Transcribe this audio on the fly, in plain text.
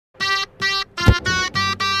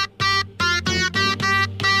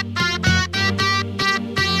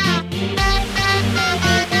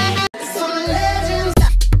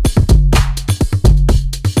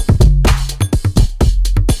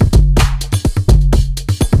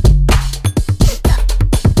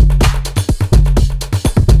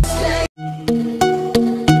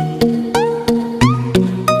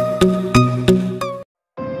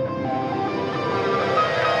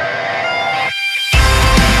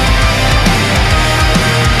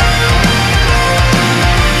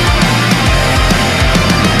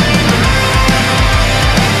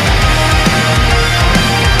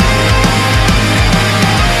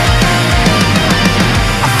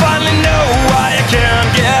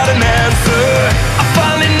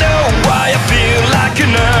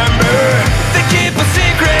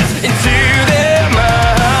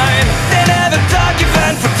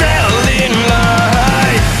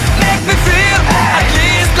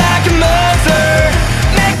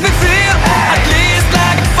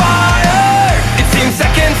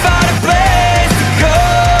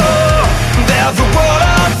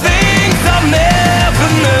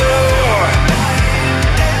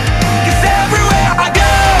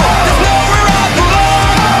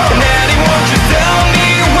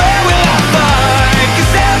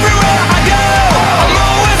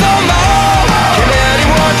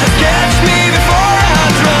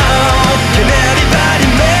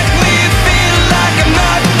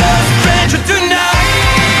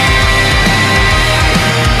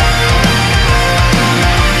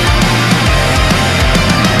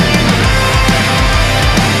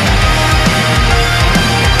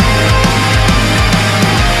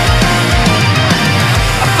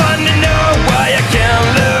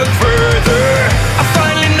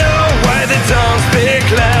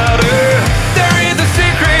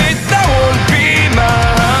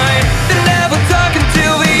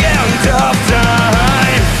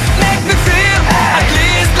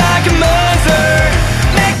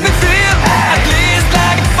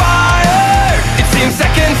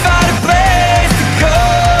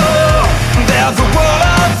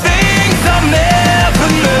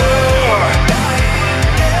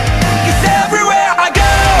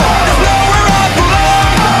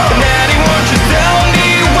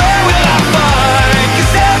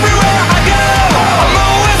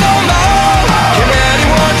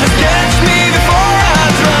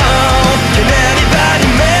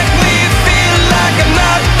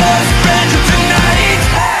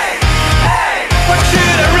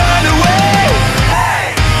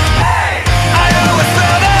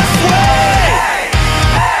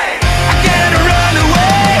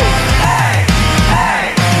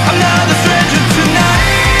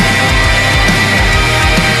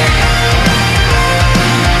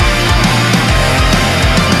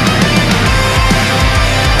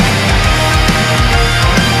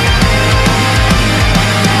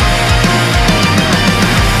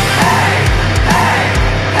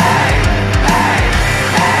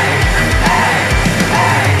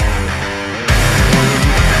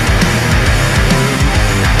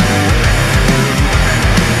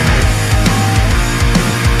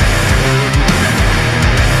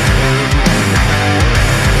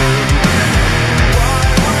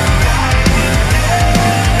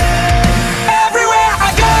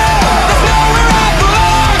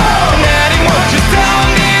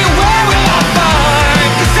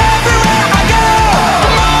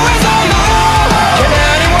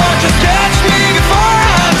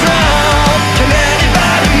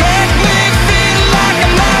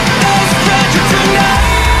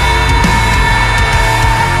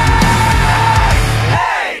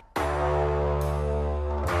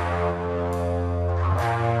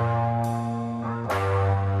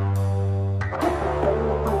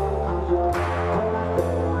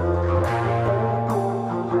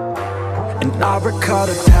recall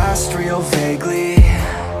the past real vaguely.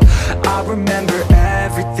 I remember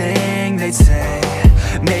everything they'd say.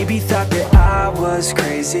 Maybe thought that I was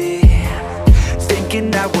crazy,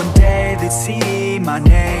 thinking that one day they'd see my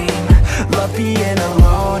name. Love being a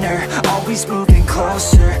loner, always moving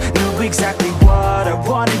closer. Knew exactly what I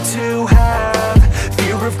wanted to have.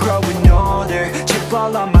 Fear of growing older, chip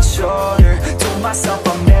all on my shoulder. Told myself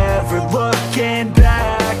I'm never looking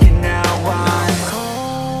back. And now I'm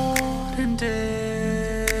cold and dissonant.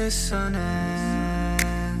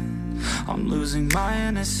 I'm losing my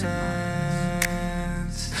innocence,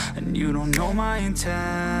 and you don't know my intent.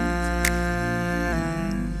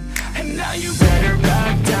 And now you better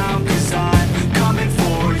back down, 'cause I'm coming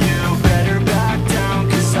for you. Better back down,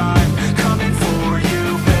 'cause I'm coming for you.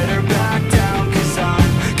 Better back down, 'cause I'm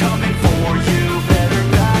coming for you. Better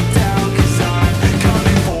back down, 'cause I'm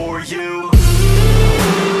coming for you.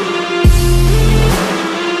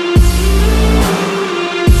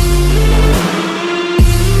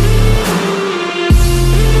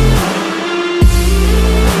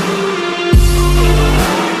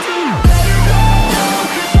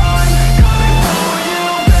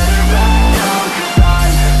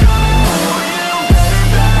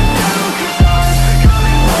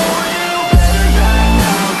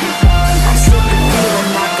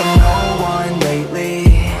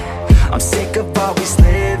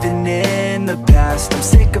 I'm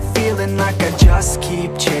sick of feeling like I just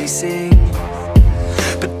keep chasing,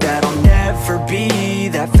 but that'll never be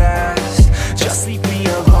that fast. Just leave me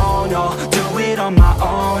alone, I'll do it on my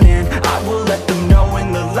own. And I will let them know when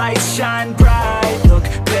the lights shine bright. Look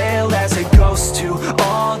pale as a ghost to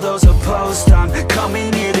all those opposed. I'm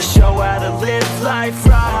coming here to show how to live life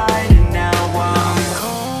right. And now I'm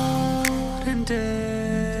cold and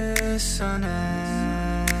dissonant.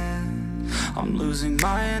 I'm losing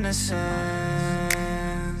my innocence,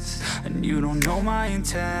 and you don't know my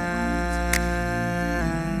intent.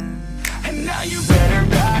 And now you better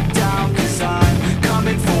back down, 'cause I'm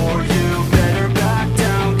coming for you. Better back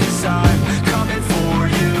down, 'cause I'm coming for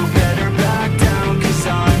you. Better back down, 'cause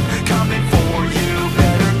I'm coming for you.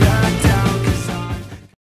 Better back down, 'cause I'm...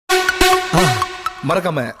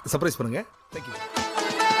 மறக்காம surprise பண்ணுங்க. Thank you.